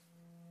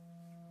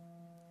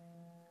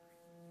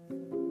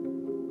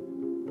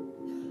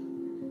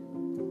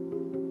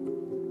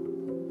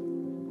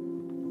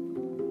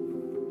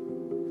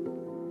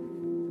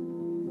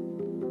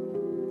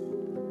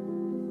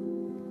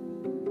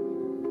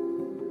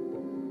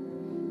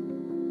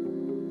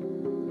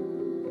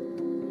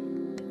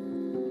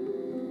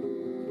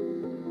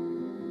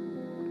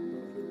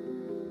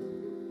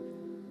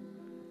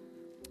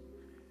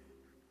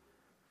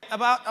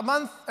about a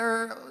month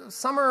or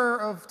summer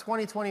of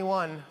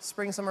 2021,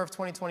 spring, summer of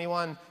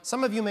 2021,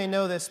 some of you may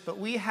know this, but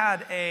we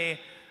had a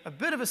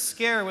bit of a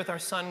scare with our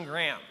son,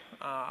 Graham.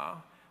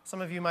 Some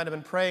of you might have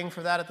been praying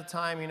for that at the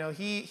time. You know,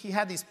 he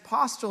had these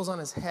pustules on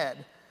his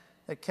head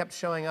that kept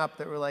showing up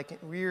that were like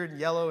weird,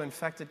 yellow,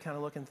 infected kind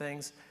of looking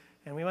things.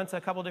 And we went to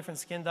a couple different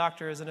skin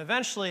doctors, and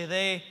eventually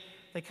they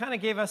kind of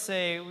gave us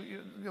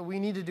we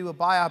need to do a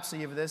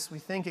biopsy of this. We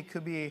think it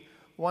could be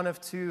one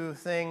of two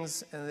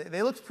things. And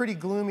they looked pretty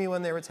gloomy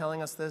when they were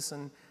telling us this,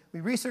 and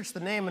we researched the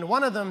name, and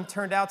one of them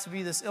turned out to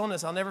be this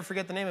illness. I'll never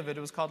forget the name of it.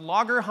 It was called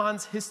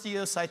Langerhans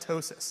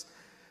histiocytosis.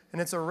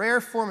 And it's a rare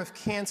form of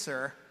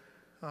cancer,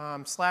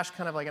 slash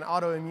kind of like an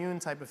autoimmune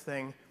type of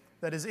thing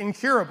that is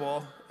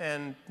incurable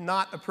and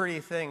not a pretty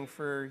thing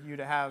for you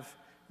to have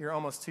your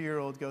almost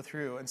 2-year-old go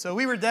through. And so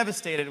we were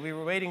devastated. We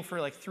were waiting for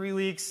like 3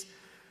 weeks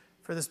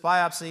for this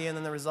biopsy and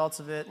then the results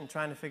of it and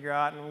trying to figure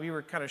out, and we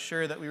were kind of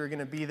sure that we were going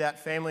to be that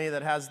family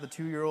that has the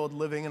 2-year-old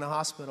living in a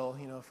hospital,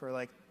 you know, for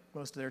like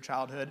most of their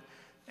childhood.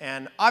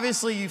 And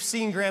obviously you've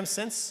seen Graham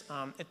since.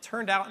 It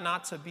turned out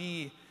not to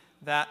be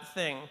that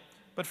thing.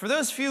 But for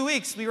those few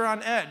weeks, we were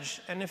on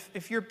edge. And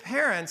if your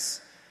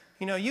parents,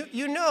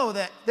 you know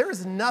that there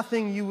is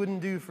nothing you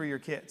wouldn't do for your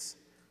kids,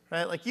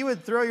 right? Like you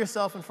would throw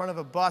yourself in front of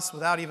a bus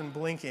without even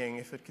blinking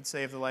if it could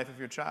save the life of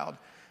your child.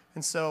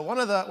 And so one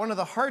of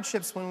the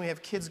hardships when we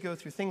have kids go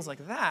through things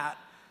like that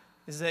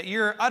is that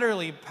you're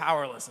utterly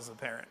powerless as a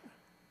parent.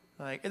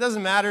 Like it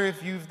doesn't matter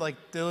if you've like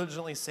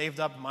diligently saved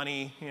up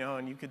money, you know,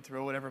 and you could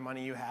throw whatever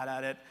money you had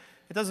at it.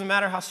 It doesn't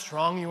matter how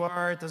strong you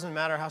are. It doesn't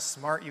matter how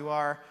smart you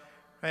are,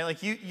 right?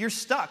 Like you're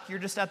stuck. You're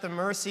just at the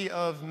mercy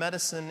of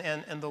medicine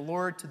and the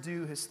Lord to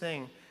do his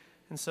thing.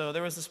 And so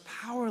there was this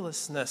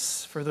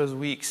powerlessness for those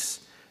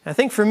weeks. And I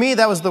think for me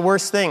that was the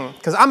worst thing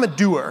because I'm a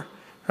doer.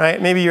 Right?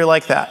 Maybe you're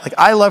like that. Like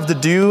I love to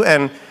do,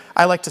 and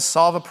I like to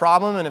solve a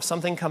problem, and if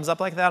something comes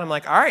up like that, I'm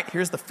like, all right,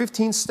 here's the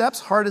 15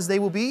 steps, hard as they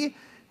will be.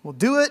 We'll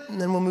do it,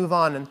 and then we'll move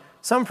on. And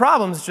some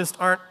problems just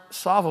aren't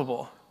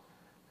solvable.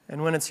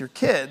 And when it's your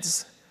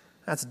kids,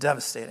 that's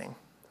devastating.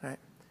 Right?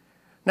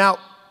 Now,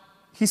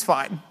 he's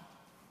fine.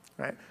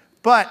 Right?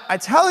 But I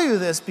tell you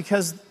this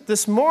because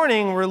this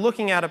morning we're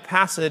looking at a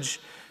passage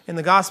in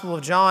the Gospel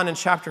of John in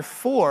chapter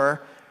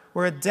 4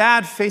 where a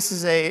dad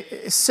faces a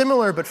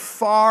similar but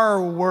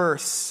far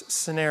worse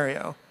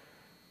scenario.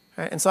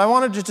 Right? And so I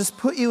wanted to just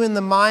put you in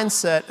the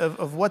mindset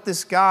of what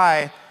this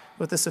guy,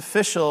 what this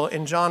official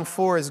in John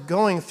 4 is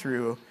going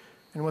through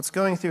and what's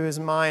going through his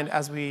mind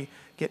as we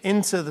get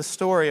into the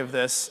story of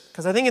this.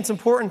 Because I think it's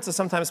important to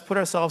sometimes put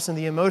ourselves in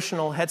the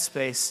emotional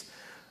headspace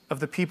of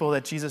the people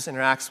that Jesus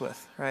interacts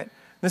with. Right?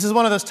 This is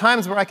one of those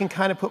times where I can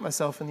kind of put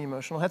myself in the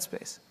emotional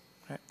headspace.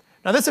 Right?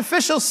 Now this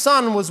official's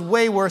son was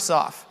way worse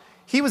off.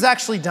 He was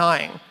actually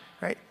dying,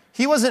 right?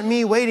 He wasn't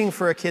me waiting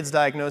for a kid's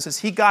diagnosis.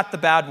 He got the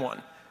bad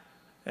one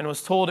and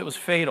was told it was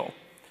fatal.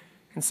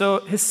 And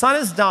so his son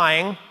is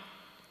dying,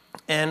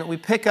 and we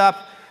pick up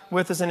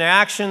with this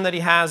interaction that he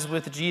has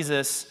with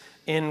Jesus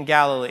in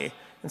Galilee.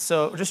 And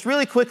so just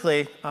really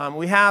quickly,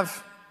 we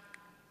have...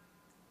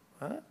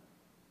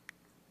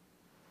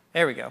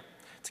 There we go.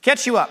 To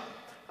catch you up,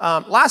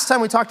 last time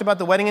we talked about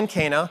the wedding in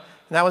Cana,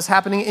 and that was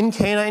happening in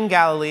Cana in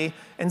Galilee.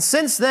 And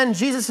since then,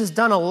 Jesus has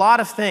done a lot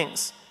of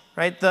things.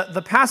 Right?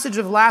 The passage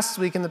of last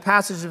week and the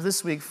passage of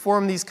this week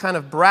form these kind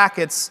of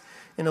brackets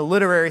in a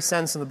literary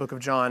sense in the book of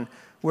John,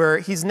 where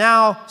he's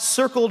now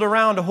circled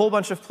around a whole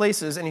bunch of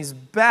places, and he's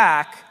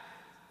back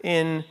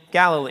in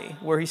Galilee,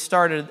 where he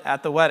started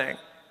at the wedding.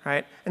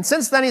 Right? And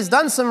since then, he's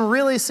done some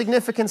really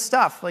significant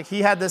stuff. Like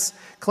he had this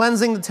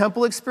cleansing the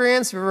temple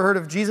experience. You've ever heard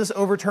of Jesus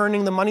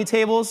overturning the money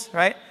tables?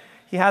 Right?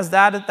 He has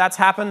that. That's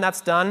happened.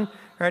 That's done.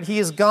 Right? He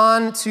has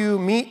gone to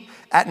meet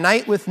at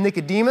night with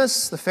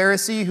Nicodemus, the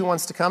Pharisee, who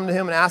wants to come to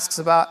him and asks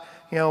about,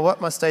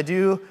 what must I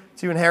do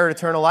to inherit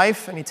eternal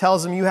life? And he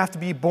tells him, you have to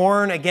be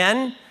born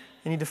again.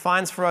 And he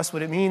defines for us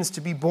what it means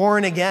to be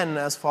born again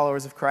as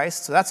followers of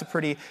Christ. So that's a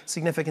pretty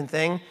significant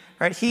thing.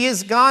 Right? He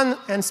has gone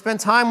and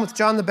spent time with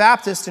John the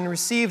Baptist and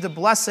received a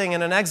blessing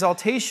and an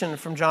exaltation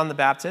from John the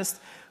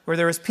Baptist, where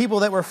there was people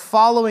that were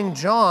following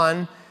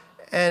John,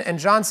 and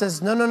John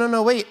says,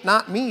 no, wait,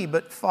 not me,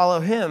 but follow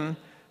him.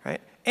 Right?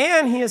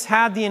 And he has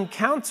had the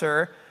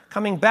encounter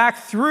coming back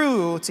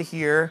through to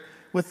here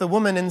with the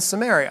woman in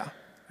Samaria,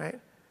 right?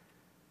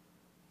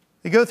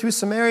 They go through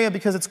Samaria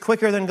because it's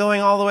quicker than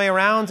going all the way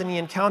around, and he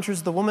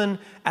encounters the woman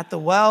at the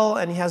well,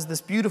 and he has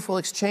this beautiful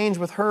exchange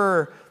with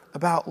her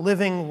about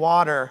living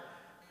water,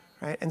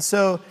 right? And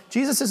so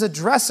Jesus is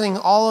addressing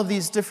all of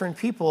these different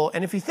people,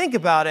 and if you think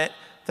about it,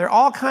 they're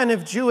all kind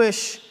of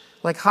Jewish,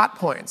 like hot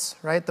points,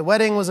 right? The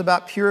wedding was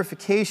about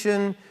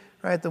purification,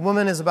 right? The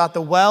woman is about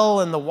the well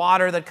and the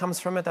water that comes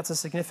from it. That's a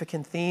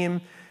significant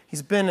theme.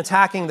 He's been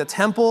attacking the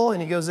temple,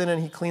 and he goes in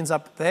and he cleans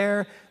up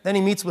there. Then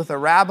he meets with a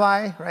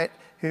rabbi, right?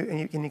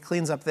 And he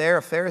cleans up there,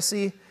 a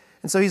Pharisee.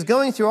 And so he's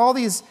going through all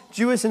these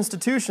Jewish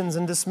institutions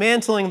and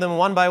dismantling them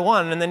one by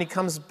one. And then he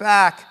comes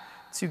back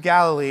to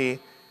Galilee,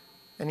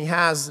 and he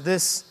has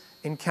this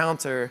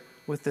encounter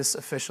with this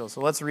official. So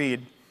let's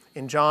read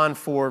in John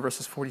 4,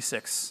 verses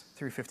 46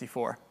 through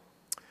 54.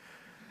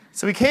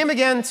 So he came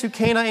again to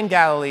Cana in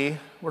Galilee,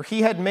 where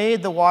he had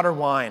made the water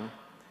wine.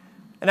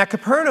 And at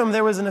Capernaum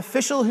there was an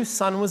official whose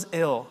son was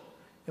ill.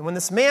 And when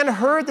this man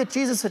heard that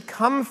Jesus had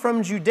come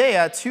from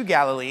Judea to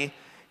Galilee,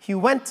 he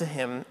went to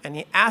him, and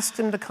he asked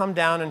him to come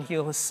down and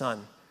heal his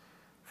son,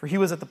 for he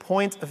was at the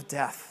point of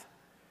death.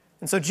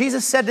 And so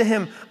Jesus said to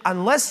him,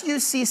 "Unless you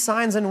see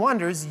signs and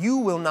wonders, you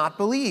will not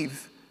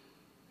believe."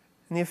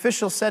 And the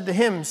official said to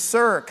him,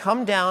 "Sir,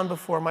 come down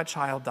before my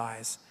child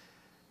dies."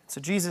 So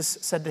Jesus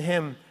said to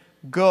him,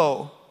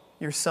 "Go,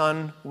 your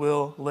son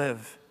will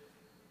live."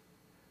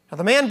 Now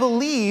the man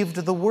believed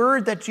the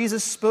word that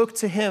Jesus spoke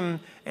to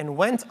him and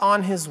went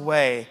on his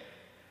way.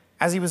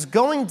 As he was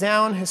going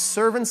down, his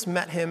servants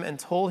met him and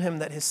told him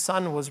that his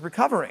son was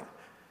recovering.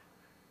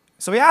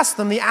 So he asked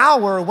them the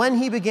hour when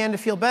he began to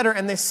feel better,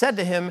 and they said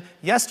to him,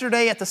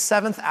 "Yesterday at the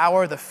 7th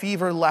hour the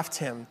fever left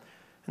him."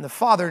 And the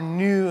father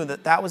knew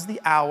that that was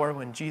the hour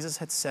when Jesus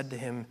had said to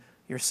him,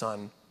 "Your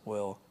son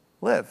will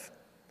live."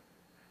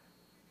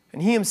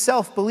 And he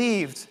himself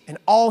believed, in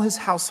all his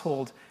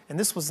household. And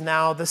this was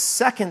now the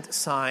second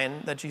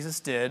sign that Jesus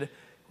did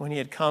when he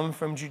had come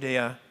from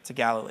Judea to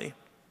Galilee.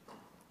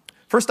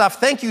 First off,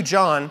 thank you,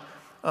 John,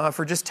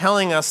 for just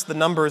telling us the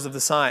numbers of the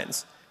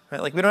signs.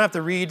 Right? Like, we don't have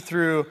to read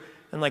through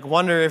and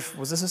wonder if,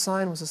 was this a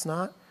sign, was this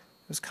not?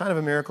 It was kind of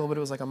a miracle, but it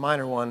was like a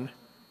minor one.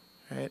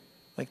 Right?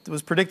 Like,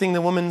 was predicting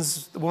the woman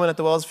at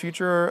the well's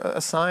future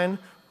a sign?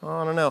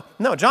 I don't know.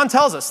 No, John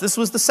tells us this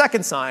was the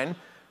second sign.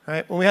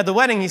 Right? When we had the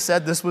wedding, he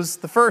said this was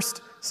the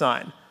first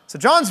sign. So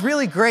John's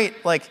really great.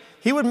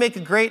 He would make a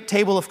great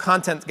table of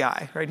content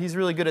guy, right? He's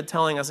really good at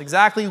telling us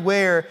exactly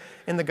where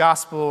in the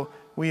gospel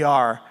we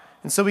are.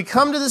 And so we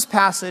come to this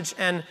passage,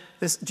 and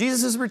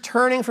Jesus is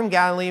returning from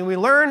Galilee, and we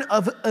learn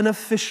of an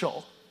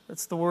official.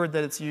 That's the word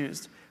that it's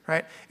used,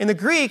 right? In the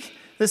Greek,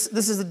 this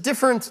is a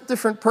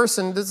different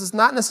person. This is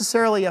not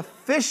necessarily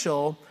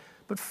official,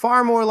 but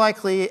far more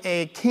likely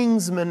a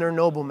kingsman or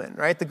nobleman,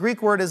 right? The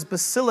Greek word is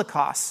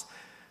basilikos.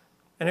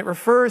 And it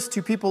refers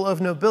to people of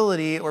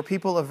nobility or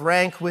people of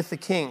rank with the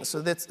king.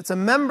 So it's a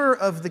member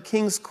of the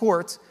king's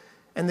court,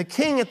 and the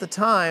king at the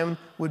time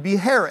would be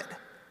Herod,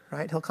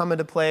 right? He'll come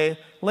into play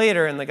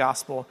later in the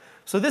gospel.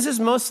 So this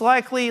is most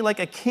likely like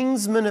a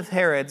kingsman of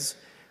Herod's,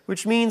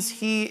 which means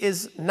he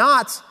is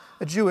not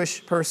a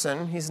Jewish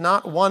person. He's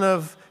not one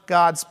of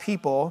God's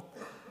people,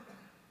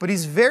 but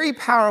he's very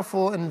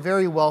powerful and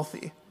very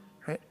wealthy,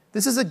 right?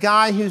 This is a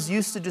guy who's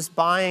used to just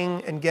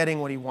buying and getting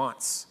what he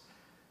wants.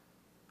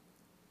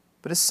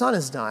 But his son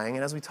is dying,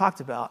 and as we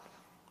talked about,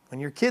 when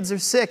your kids are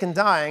sick and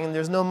dying and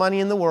there's no money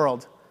in the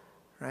world,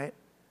 right,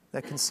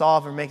 that can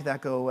solve or make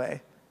that go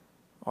away,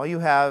 all you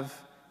have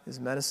is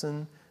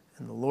medicine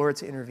and the Lord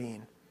to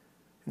intervene.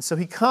 And so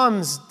he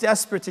comes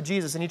desperate to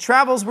Jesus, and he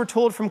travels, we're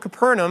told, from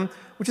Capernaum,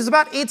 which is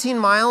about 18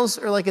 miles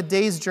or like a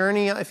day's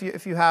journey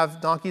if you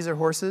have donkeys or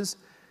horses,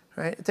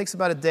 right? It takes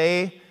about a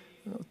day,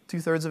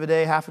 2/3 of a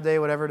day, half a day,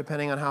 whatever,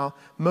 depending on how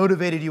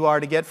motivated you are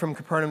to get from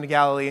Capernaum to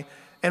Galilee.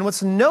 And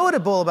what's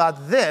notable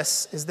about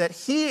this is that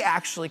he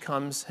actually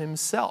comes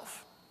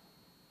himself.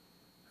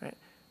 Right?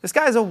 This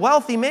guy is a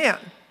wealthy man.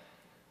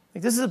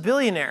 This is a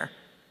billionaire.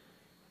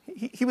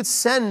 He would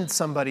send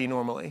somebody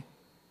normally.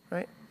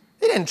 Right?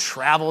 They didn't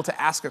travel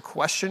to ask a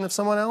question of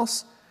someone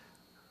else.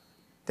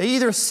 They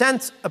either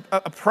sent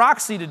a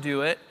proxy to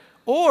do it,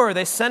 or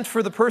they sent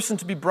for the person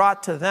to be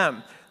brought to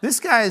them. This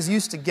guy is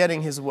used to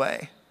getting his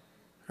way.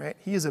 Right?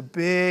 He is a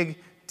big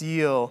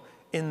deal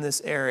in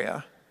this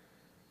area.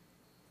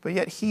 But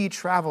yet he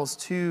travels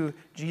to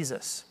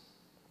Jesus.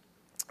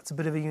 It's a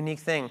bit of a unique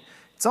thing.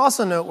 It's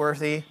also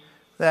noteworthy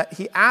that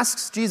he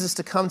asks Jesus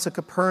to come to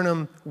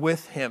Capernaum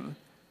with him.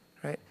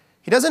 Right?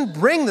 He doesn't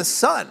bring the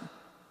son.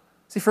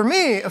 See, for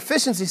me,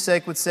 efficiency's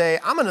sake would say,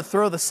 I'm going to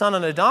throw the son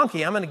on a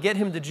donkey. I'm going to get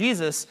him to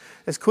Jesus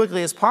as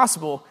quickly as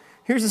possible.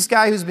 Here's this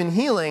guy who's been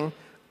healing.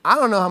 I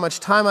don't know how much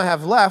time I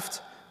have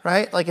left.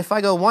 Right? Like, if I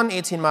go one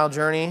 18-mile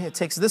journey, it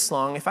takes this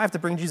long. If I have to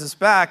bring Jesus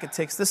back, it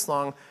takes this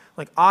long.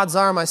 Like, odds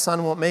are my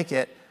son won't make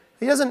it.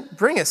 He doesn't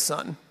bring his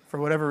son for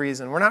whatever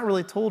reason. We're not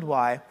really told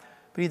why,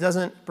 but he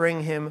doesn't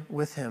bring him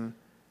with him,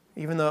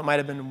 even though it might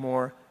have been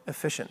more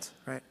efficient,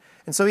 right?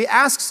 And so he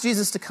asks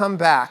Jesus to come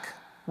back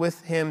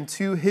with him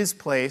to his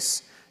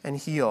place and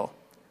heal.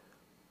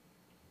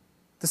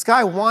 This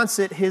guy wants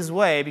it his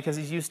way because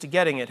he's used to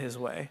getting it his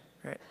way,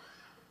 right?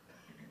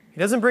 He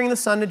doesn't bring the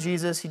son to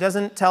Jesus. He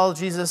doesn't tell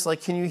Jesus,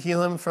 can you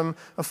heal him from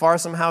afar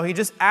somehow? He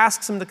just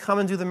asks him to come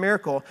and do the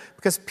miracle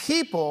because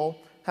people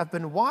have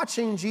been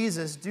watching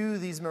Jesus do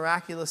these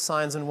miraculous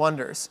signs and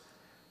wonders.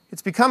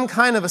 It's become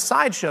kind of a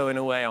sideshow in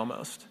a way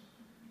almost,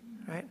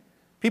 right?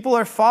 People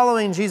are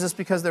following Jesus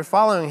because they're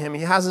following him.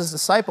 He has his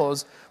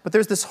disciples, but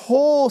there's this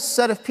whole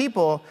set of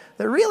people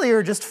that really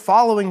are just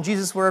following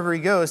Jesus wherever he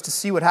goes to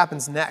see what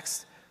happens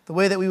next, the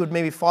way that we would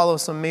maybe follow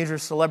some major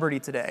celebrity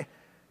today,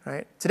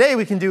 right? Today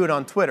we can do it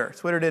on Twitter.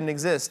 Twitter didn't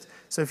exist.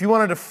 So if you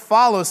wanted to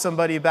follow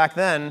somebody back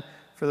then,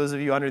 for those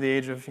of you under the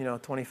age of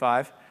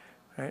 25,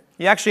 right,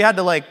 you actually had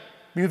to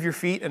move your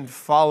feet and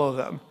follow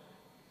them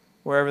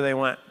wherever they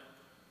went.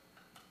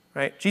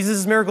 Right?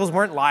 Jesus' miracles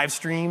weren't live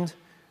streamed.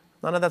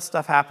 None of that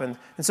stuff happened.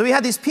 And so he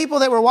had these people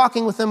that were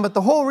walking with him, but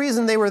the whole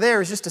reason they were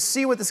there is just to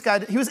see what this guy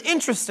did. He was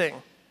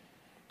interesting.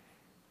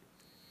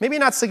 Maybe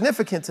not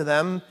significant to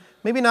them,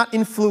 maybe not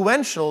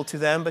influential to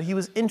them, but he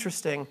was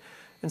interesting.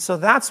 And so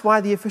that's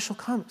why the official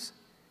comes.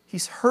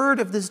 He's heard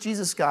of this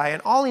Jesus guy,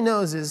 and all he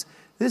knows is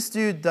this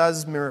dude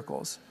does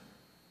miracles.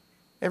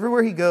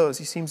 Everywhere he goes,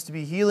 he seems to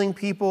be healing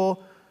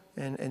people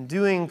and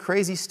doing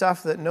crazy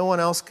stuff that no one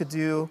else could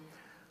do.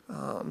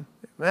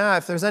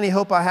 If there's any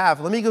hope I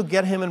have, let me go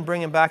get him and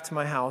bring him back to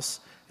my house,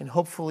 and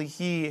hopefully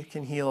he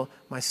can heal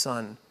my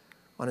son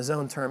on his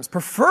own terms.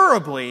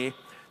 Preferably,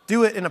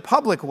 do it in a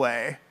public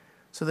way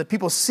so that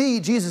people see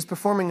Jesus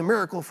performing a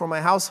miracle for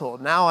my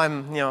household. Now I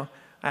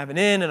have an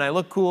in and I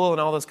look cool and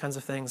all those kinds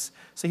of things.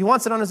 So he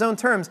wants it on his own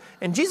terms.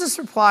 And Jesus'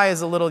 reply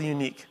is a little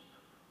unique.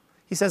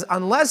 He says,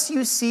 unless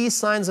you see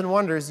signs and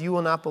wonders, you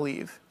will not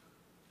believe.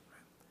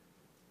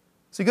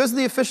 So he goes to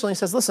the official and he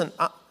says, listen,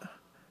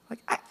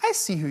 I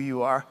see who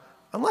you are.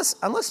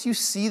 Unless you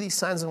see these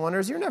signs and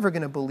wonders, you're never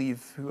going to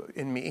believe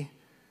in me.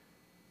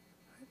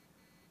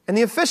 And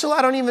the official,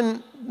 I don't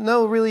even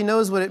know, really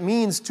knows what it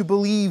means to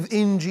believe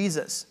in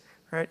Jesus.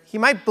 Right? He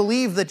might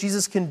believe that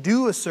Jesus can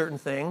do a certain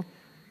thing.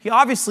 He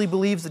obviously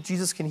believes that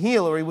Jesus can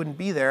heal or he wouldn't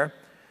be there.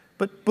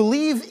 But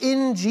believe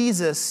in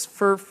Jesus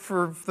for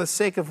the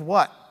sake of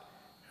what?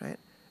 Right?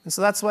 And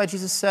so that's why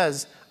Jesus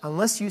says,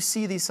 unless you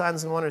see these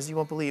signs and wonders, you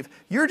won't believe.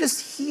 You're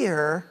just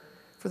here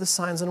for the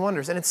signs and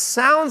wonders. And it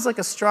sounds like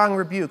a strong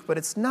rebuke, but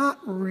it's not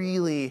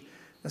really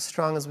as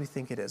strong as we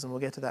think it is. And we'll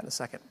get to that in a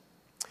second.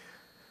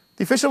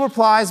 The official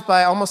replies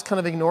by almost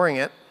kind of ignoring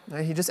it.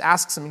 Right? He just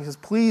asks him, he says,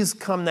 please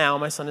come now,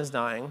 my son is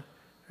dying.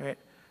 Right?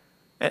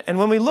 And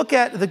when we look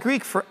at the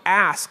Greek for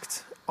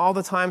asked, all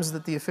the times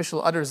that the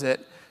official utters it,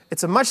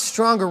 it's a much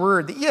stronger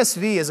word. The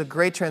ESV is a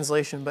great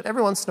translation, but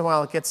every once in a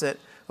while it gets it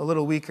a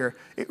little weaker.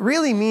 It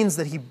really means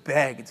that he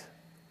begged.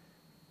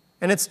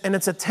 And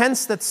it's a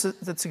tense that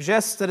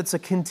suggests that it's a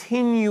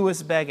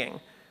continuous begging,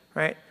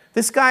 right?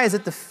 This guy is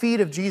at the feet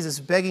of Jesus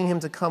begging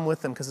him to come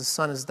with him because his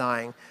son is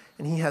dying,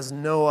 and he has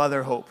no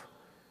other hope,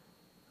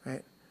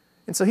 right?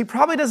 And so he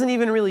probably doesn't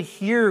even really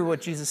hear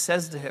what Jesus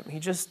says to him. He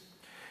just,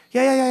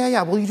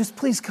 yeah, will you just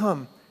please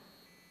come?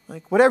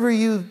 Like, whatever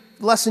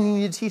lesson you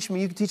need to teach me,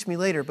 you can teach me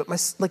later, but my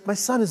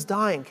son is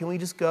dying. Can we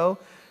just go?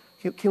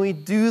 Can we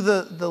do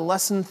the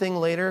lesson thing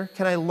later?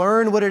 Can I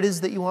learn what it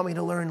is that you want me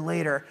to learn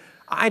later?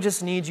 I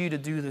just need you to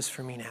do this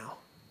for me now.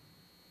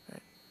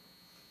 Right?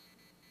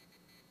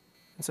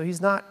 And so he's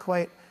not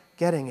quite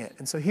getting it.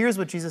 And so here's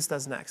what Jesus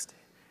does next.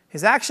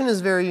 His action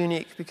is very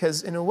unique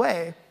because in a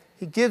way,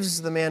 he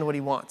gives the man what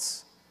he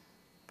wants.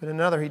 But in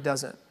another, he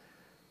doesn't.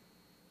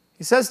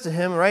 He says to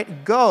him,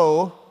 right,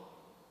 go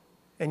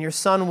and your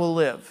son will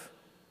live.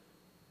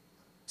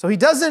 So he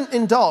doesn't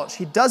indulge.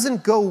 He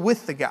doesn't go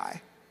with the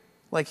guy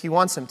like he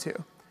wants him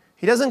to.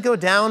 He doesn't go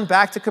down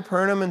back to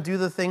Capernaum and do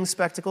the thing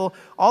spectacle.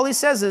 All he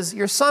says is,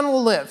 your son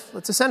will live.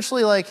 It's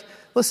essentially like,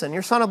 listen,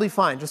 your son will be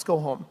fine. Just go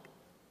home.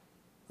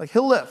 Like,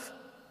 he'll live.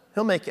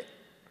 He'll make it.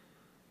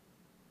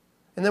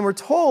 And then we're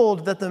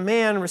told that the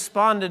man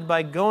responded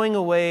by going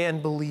away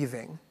and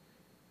believing.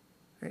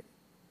 Right?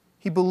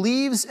 He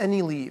believes and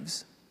he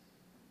leaves.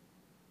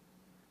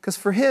 Because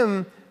for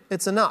him,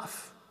 it's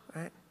enough.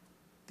 Right?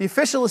 The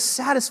official is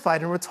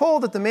satisfied, and we're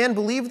told that the man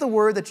believed the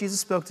word that Jesus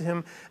spoke to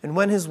him and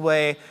went his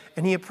way,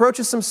 and he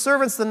approaches some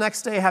servants the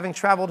next day having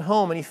traveled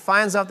home, and he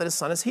finds out that his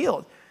son is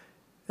healed.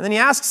 And then he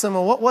asks him,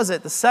 well, what was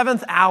it? The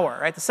 7th hour,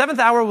 right? The 7th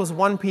hour was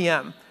 1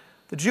 p.m.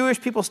 The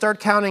Jewish people start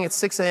counting at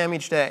 6 a.m.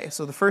 each day.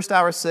 So the first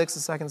hour is 6, the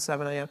second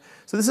 7 a.m.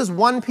 So this is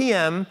 1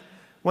 p.m.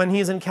 when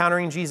he's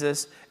encountering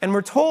Jesus, and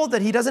we're told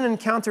that he doesn't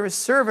encounter his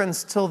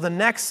servants till the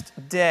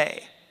next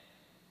day.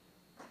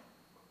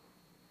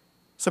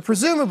 So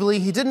presumably,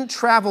 he didn't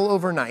travel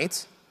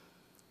overnight,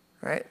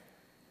 right?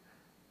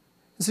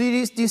 So do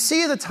you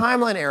see the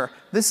timeline error?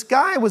 This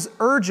guy was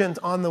urgent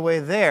on the way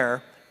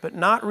there, but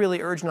not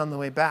really urgent on the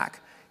way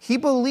back. He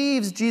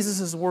believes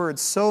Jesus'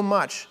 words so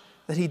much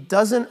that he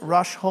doesn't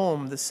rush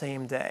home the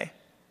same day.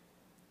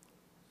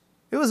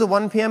 It was a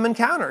 1 p.m.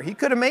 encounter. He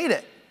could have made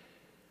it.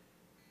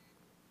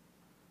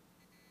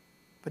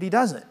 But he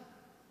doesn't.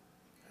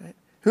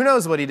 Who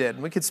knows what he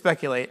did? We could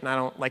speculate, and I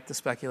don't like to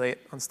speculate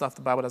on stuff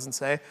the Bible doesn't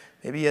say.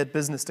 Maybe he had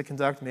business to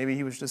conduct. Maybe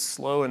he was just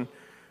slow and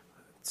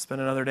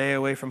spent another day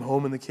away from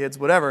home and the kids,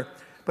 whatever.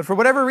 But for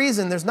whatever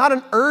reason, there's not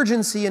an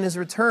urgency in his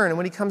return. And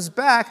when he comes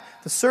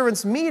back, the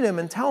servants meet him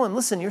and tell him,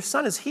 listen, your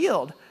son is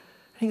healed.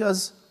 And he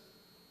goes,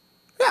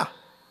 yeah.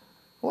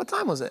 Well, what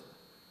time was it?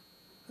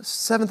 The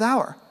 7th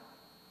hour.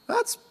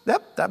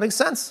 That makes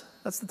sense.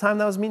 That's the time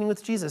that I was meeting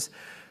with Jesus.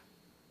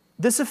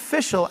 This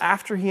official,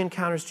 after he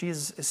encounters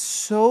Jesus, is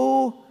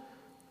so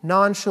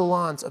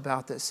nonchalant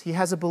about this. He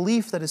has a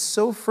belief that is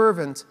so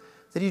fervent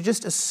that he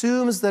just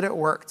assumes that it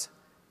worked.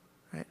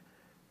 Right?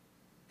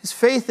 His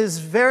faith is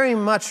very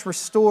much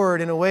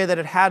restored in a way that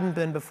it hadn't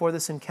been before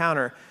this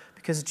encounter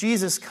because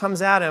Jesus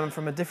comes at him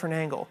from a different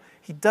angle.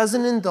 He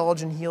doesn't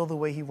indulge and heal the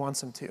way he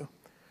wants him to,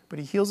 but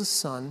he heals his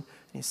son and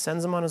he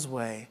sends him on his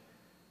way.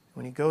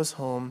 When he goes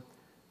home,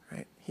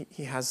 right,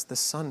 he has the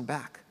son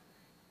back.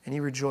 and he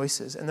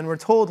rejoices. And then we're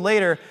told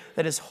later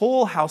that his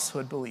whole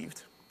household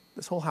believed.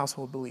 This whole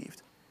household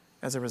believed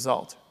as a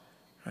result.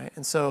 Right?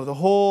 And so the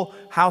whole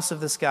house of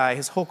this guy,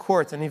 his whole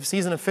court, and if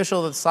he's an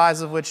official the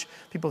size of which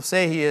people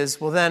say he is,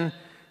 well then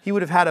he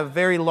would have had a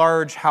very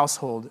large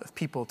household of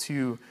people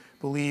to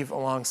believe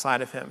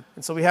alongside of him.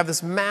 And so we have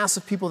this mass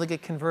of people that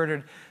get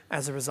converted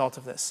as a result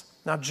of this.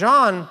 Now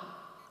John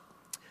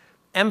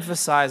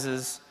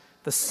emphasizes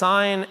the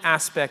sign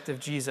aspect of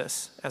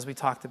Jesus, as we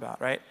talked about,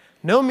 right?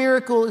 No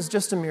miracle is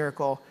just a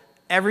miracle.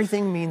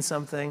 Everything means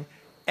something.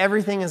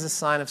 Everything is a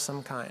sign of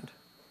some kind.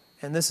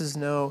 And this is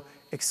no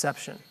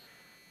exception.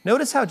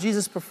 Notice how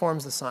Jesus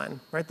performs the sign,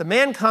 right? The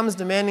man comes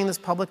demanding this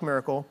public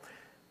miracle,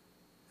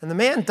 and the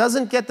man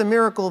doesn't get the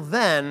miracle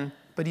then,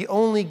 but he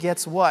only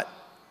gets what?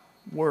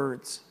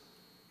 Words.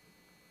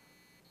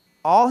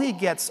 All he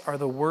gets are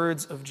the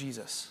words of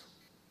Jesus.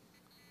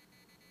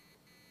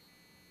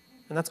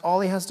 And that's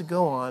all he has to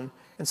go on.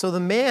 And so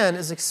the man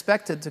is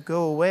expected to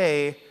go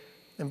away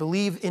and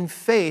believe in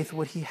faith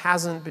what he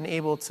hasn't been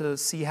able to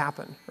see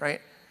happen,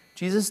 right?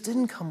 Jesus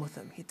didn't come with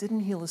him. He didn't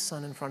heal his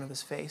son in front of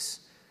his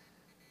face.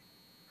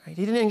 Right?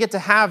 He didn't get to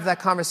have that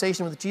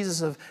conversation with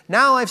Jesus of,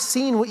 now I've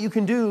seen what you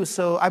can do,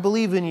 so I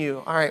believe in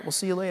you. All right, we'll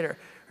see you later.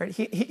 Right?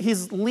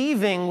 He's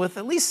leaving with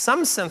at least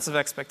some sense of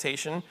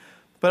expectation,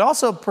 but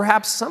also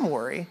perhaps some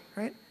worry.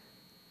 Right?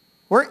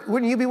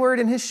 Wouldn't you be worried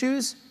in his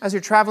shoes as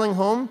you're traveling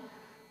home?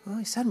 Well,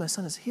 he said my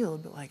son is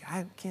healed, but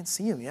I can't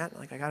see him yet.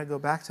 I got to go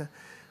back to,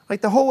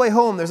 the whole way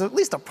home, there's at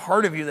least a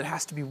part of you that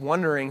has to be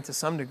wondering to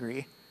some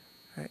degree.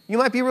 Right? You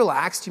might be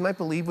relaxed, you might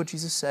believe what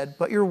Jesus said,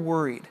 but you're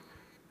worried.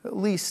 At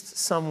least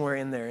somewhere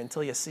in there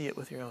until you see it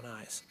with your own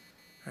eyes,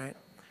 right?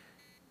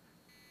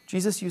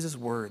 Jesus uses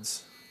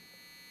words.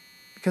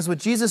 Because what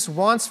Jesus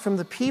wants from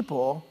the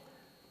people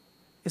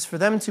is for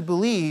them to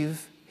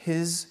believe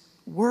his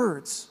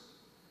words.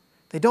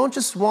 He doesn't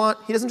just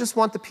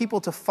want the people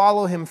to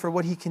follow him for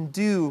what he can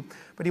do,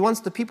 but he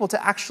wants the people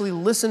to actually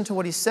listen to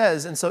what he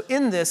says. And so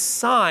in this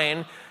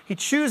sign, he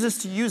chooses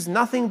to use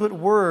nothing but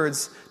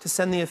words to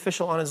send the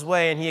official on his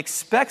way, and he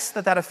expects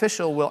that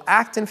official will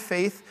act in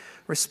faith,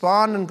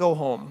 respond, and go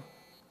home,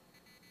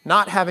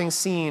 not having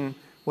seen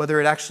whether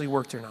it actually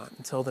worked or not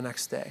until the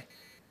next day.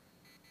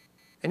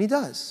 And he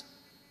does.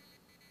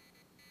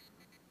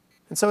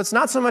 And so it's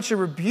not so much a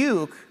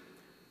rebuke,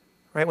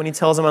 right, when he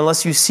tells them,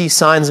 unless you see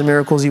signs and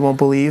miracles, you won't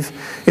believe.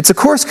 It's a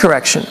course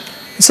correction.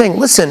 He's saying,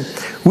 listen,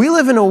 we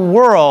live in a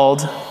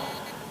world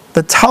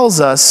that tells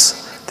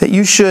us that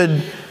you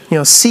should,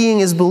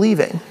 seeing is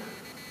believing.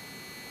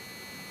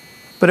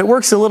 But it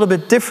works a little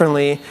bit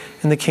differently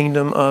in the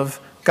kingdom of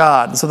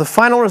God. And so the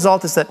final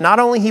result is that not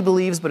only he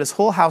believes, but his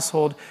whole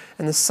household,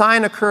 and the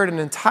sign occurred, and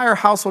an entire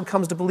household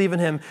comes to believe in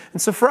him.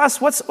 And so for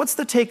us, what's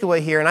the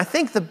takeaway here? And I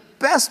think the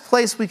best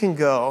place we can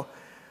go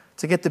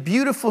to get the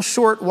beautiful,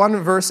 short,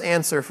 one-verse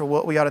answer for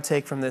what we ought to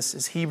take from this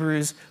is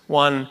Hebrews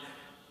 1,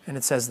 and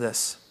it says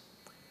this.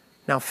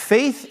 Now,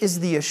 faith is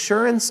the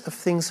assurance of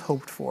things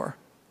hoped for,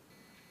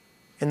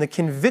 and the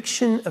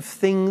conviction of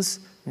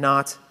things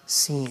not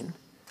seen.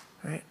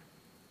 Right?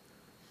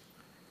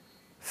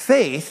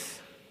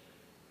 Faith,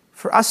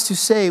 for us to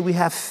say we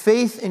have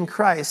faith in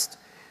Christ,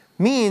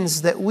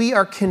 means that we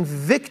are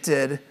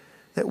convicted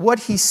that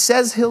what he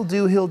says he'll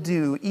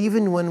do,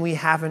 even when we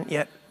haven't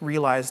yet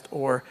realized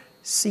or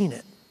seen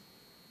it.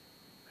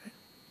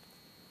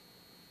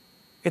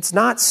 It's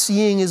not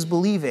seeing is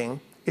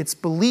believing, it's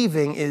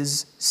believing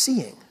is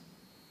seeing.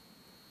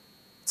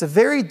 It's a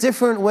very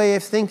different way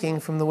of thinking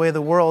from the way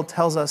the world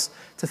tells us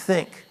to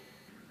think.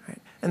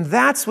 And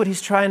that's what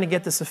he's trying to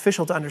get this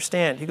official to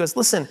understand. He goes,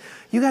 listen,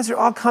 you guys are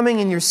all coming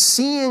and you're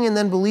seeing and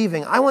then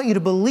believing. I want you to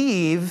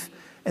believe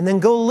and then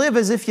go live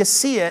as if you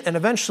see it, and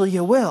eventually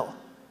you will.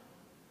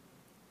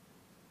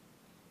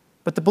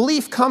 But the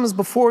belief comes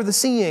before the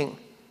seeing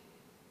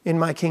in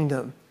my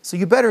kingdom. So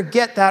you better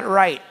get that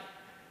right.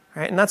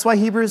 Right? And that's why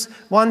Hebrews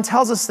 1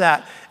 tells us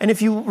that. And if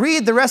you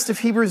read the rest of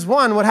Hebrews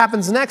 1, what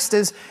happens next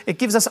is it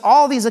gives us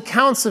all these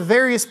accounts of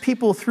various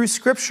people through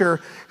Scripture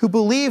who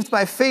believed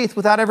by faith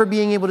without ever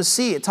being able to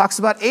see. It talks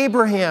about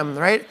Abraham,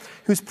 right,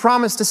 whose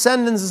promised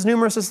descendants as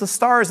numerous as the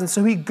stars. And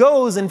so he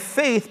goes in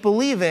faith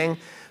believing,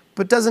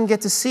 but doesn't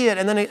get to see it.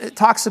 And then it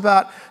talks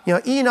about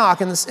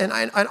Enoch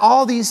and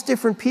all these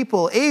different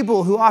people,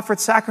 Abel who offered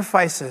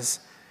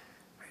sacrifices,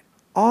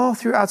 all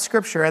throughout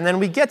Scripture. And then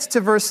we get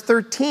to verse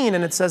 13,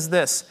 and it says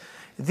this,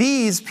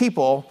 these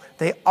people,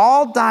 they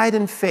all died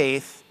in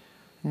faith,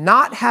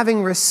 not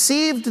having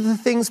received the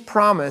things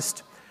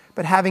promised,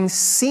 but having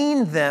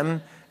seen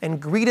them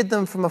and greeted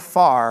them from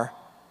afar,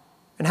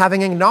 and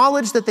having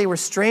acknowledged that they were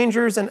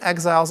strangers and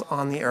exiles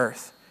on the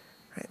earth.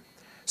 Right?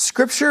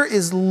 Scripture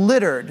is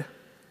littered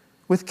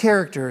with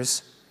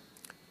characters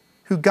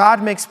who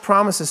God makes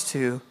promises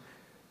to,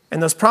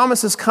 and those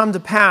promises come to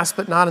pass,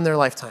 but not in their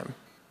lifetime.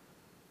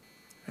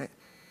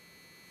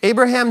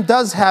 Abraham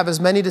does have as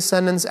many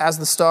descendants as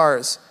the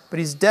stars, but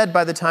he's dead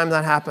by the time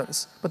that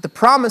happens. But the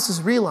promise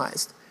is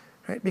realized,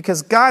 right?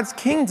 Because God's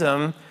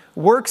kingdom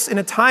works in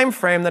a time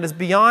frame that is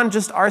beyond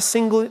just our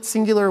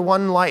singular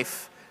one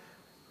life.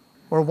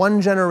 or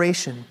one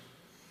generation.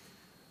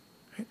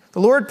 The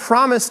Lord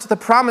promised the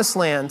promised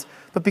land,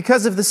 but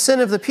because of the sin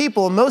of the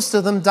people, most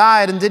of them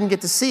died and didn't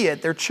get to see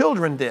it. Their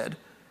children did.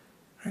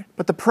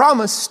 But the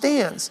promise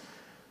stands.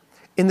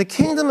 In the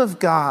kingdom of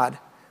God,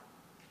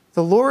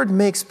 the Lord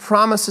makes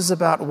promises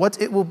about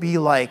what it will be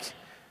like,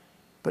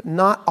 but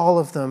not all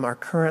of them are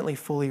currently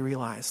fully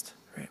realized.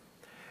 Right?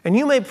 And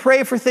you may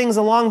pray for things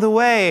along the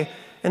way,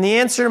 and the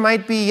answer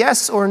might be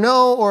yes or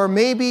no, or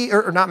maybe,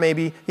 or not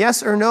maybe,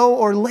 yes or no,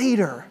 or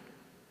later.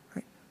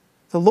 Right?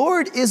 The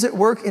Lord is at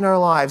work in our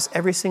lives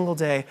every single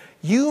day.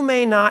 You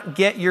may not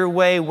get your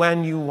way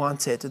when you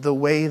want it, the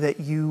way that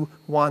you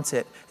want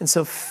it. And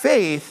so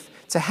faith,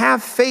 to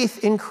have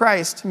faith in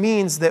Christ,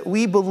 means that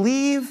we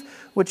believe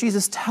what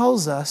Jesus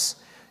tells us,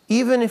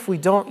 even if we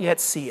don't yet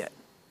see it.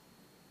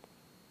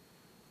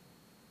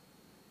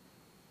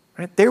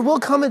 Right? There will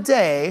come a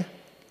day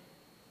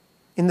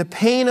in the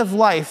pain of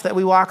life that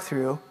we walk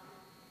through,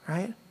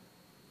 right?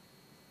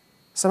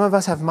 Some of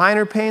us have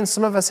minor pains,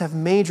 some of us have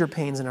major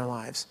pains in our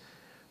lives.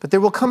 But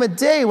there will come a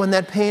day when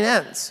that pain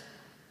ends,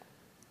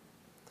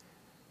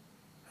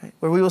 right?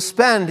 Where we will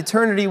spend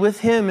eternity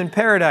with Him in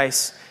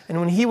paradise, and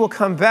when He will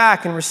come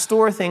back and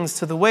restore things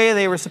to the way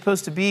they were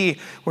supposed to be,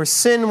 where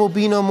sin will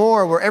be no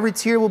more, where every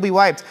tear will be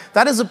wiped.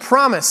 That is a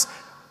promise.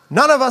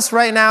 None of us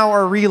right now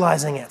are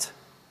realizing it.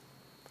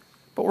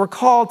 But we're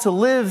called to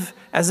live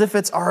as if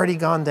it's already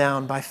gone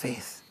down by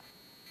faith.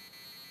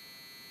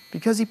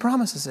 Because He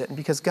promises it, and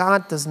because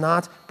God does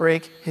not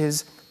break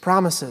His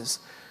promises.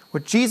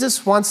 What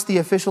Jesus wants the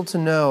official to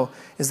know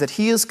is that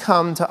He has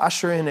come to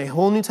usher in a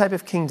whole new type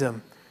of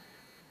kingdom.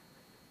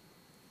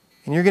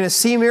 And you're going to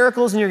see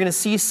miracles and you're going to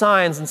see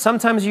signs. And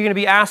sometimes you're going to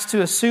be asked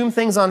to assume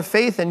things on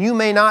faith, and you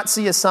may not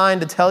see a sign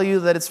to tell you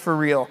that it's for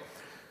real.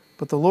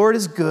 But the Lord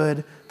is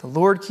good. The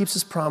Lord keeps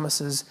His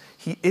promises.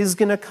 He is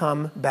going to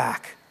come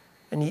back,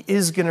 and He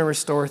is going to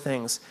restore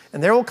things.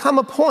 And there will come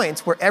a point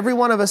where every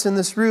one of us in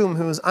this room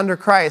who is under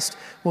Christ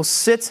will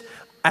sit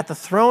at the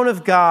throne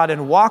of God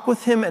and walk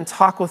with Him and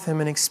talk with Him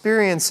and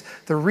experience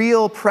the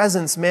real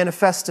presence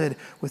manifested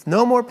with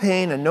no more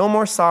pain and no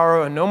more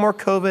sorrow and no more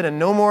COVID and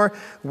no more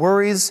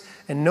worries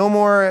and no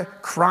more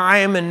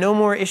crime and no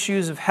more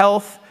issues of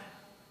health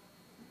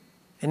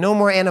and no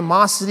more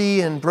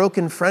animosity and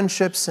broken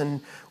friendships and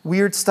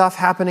weird stuff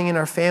happening in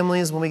our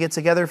families when we get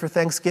together for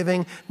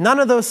Thanksgiving. None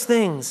of those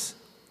things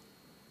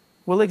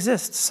will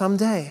exist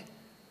someday.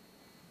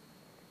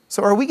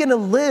 So are we going to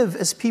live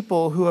as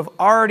people who have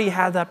already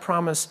had that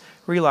promise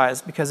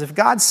realized? Because if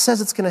God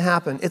says it's going to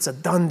happen, it's a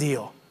done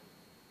deal.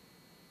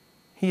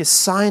 He is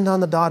signed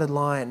on the dotted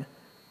line.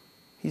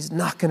 He's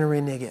not going to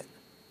renege it.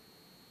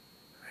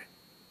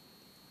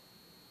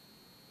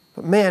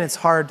 But man, it's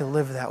hard to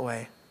live that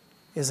way,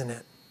 isn't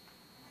it?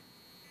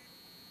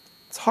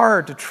 It's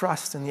hard to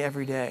trust in the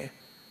everyday.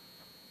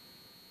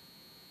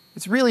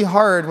 It's really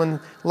hard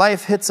when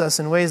life hits us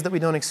in ways that we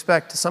don't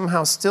expect to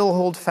somehow still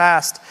hold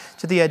fast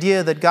to the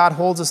idea that God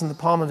holds us in the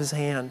palm of His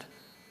hand.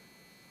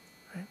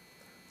 Right?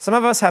 Some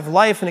of us have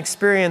life and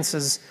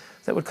experiences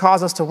that would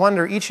cause us to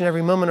wonder each and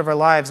every moment of our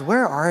lives,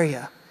 where are you?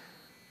 And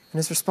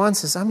His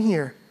response is, I'm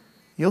here.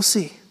 You'll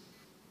see.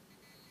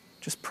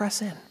 Just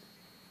press in.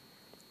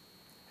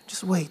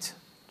 Just wait.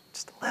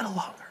 Just a little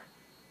longer.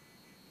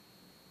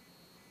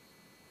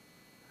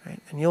 Right?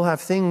 And you'll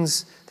have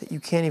things that you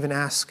can't even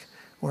ask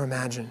or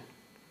imagine.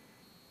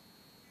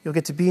 You'll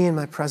get to be in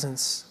my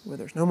presence where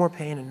there's no more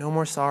pain and no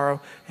more sorrow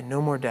and no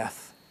more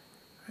death.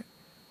 Right?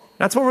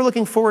 That's what we're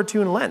looking forward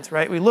to in Lent,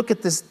 right? We look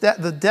at this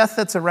the death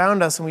that's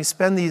around us, and we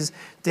spend these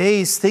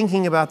days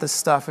thinking about this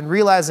stuff and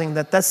realizing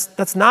that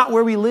that's not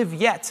where we live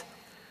yet.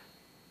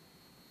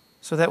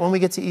 So that when we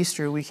get to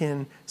Easter, we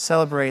can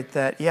celebrate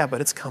that, yeah, but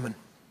it's coming.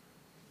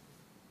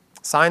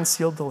 Signed,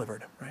 sealed,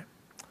 delivered, right?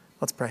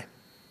 Let's pray.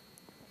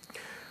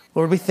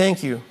 Lord, we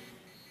thank You.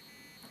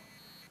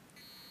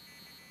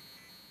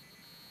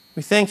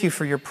 We thank You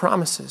for Your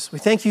promises. We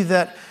thank You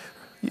that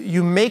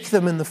You make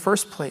them in the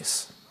first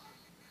place.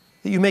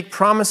 That You make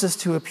promises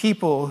to a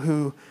people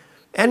who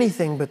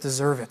anything but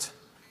deserve it.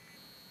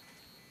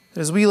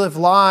 That as we live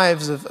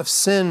lives of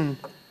sin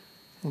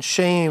and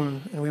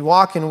shame, and we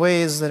walk in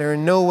ways that are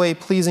in no way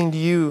pleasing to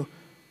You,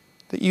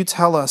 that You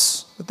tell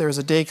us that there is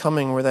a day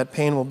coming where that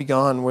pain will be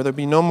gone, where there'll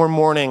be no more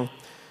mourning,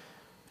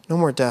 no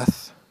more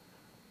death,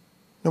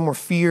 no more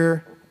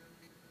fear,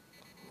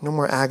 no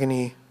more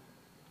agony,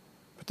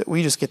 but that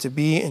we just get to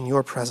be in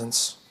Your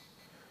presence.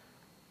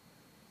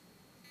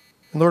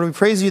 And Lord, we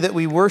praise You that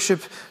we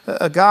worship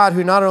a God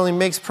who not only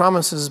makes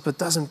promises, but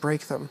doesn't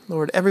break them.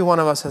 Lord, every one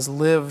of us has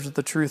lived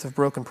the truth of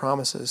broken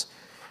promises.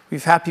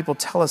 We've had people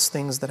tell us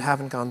things that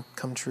haven't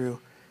come true.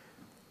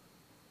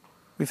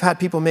 We've had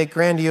people make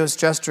grandiose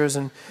gestures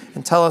and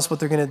tell us what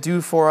they're going to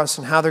do for us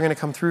and how they're going to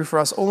come through for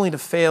us, only to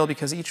fail,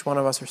 because each one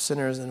of us are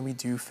sinners and we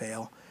do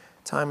fail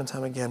time and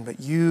time again, but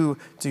You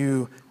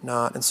do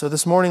not. And so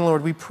this morning,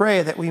 Lord, we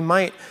pray that we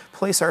might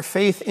place our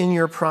faith in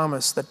Your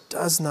promise that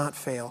does not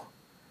fail.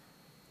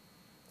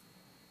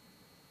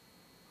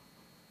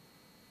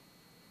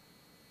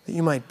 That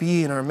You might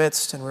be in our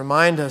midst and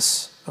remind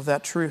us of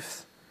that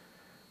truth.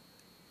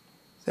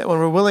 That when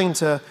we're willing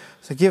to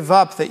give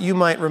up, that you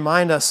might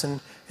remind us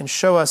and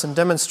show us and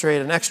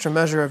demonstrate an extra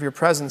measure of your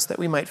presence, that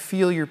we might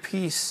feel your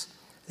peace,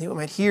 that we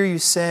might hear you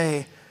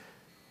say,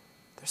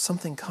 there's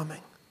something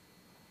coming.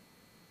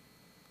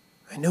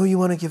 I know you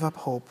want to give up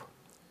hope,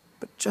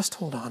 but just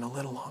hold on a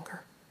little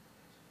longer.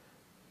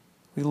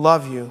 We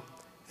love you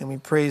and we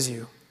praise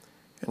you.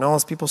 And all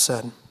his people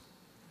said,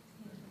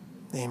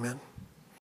 amen.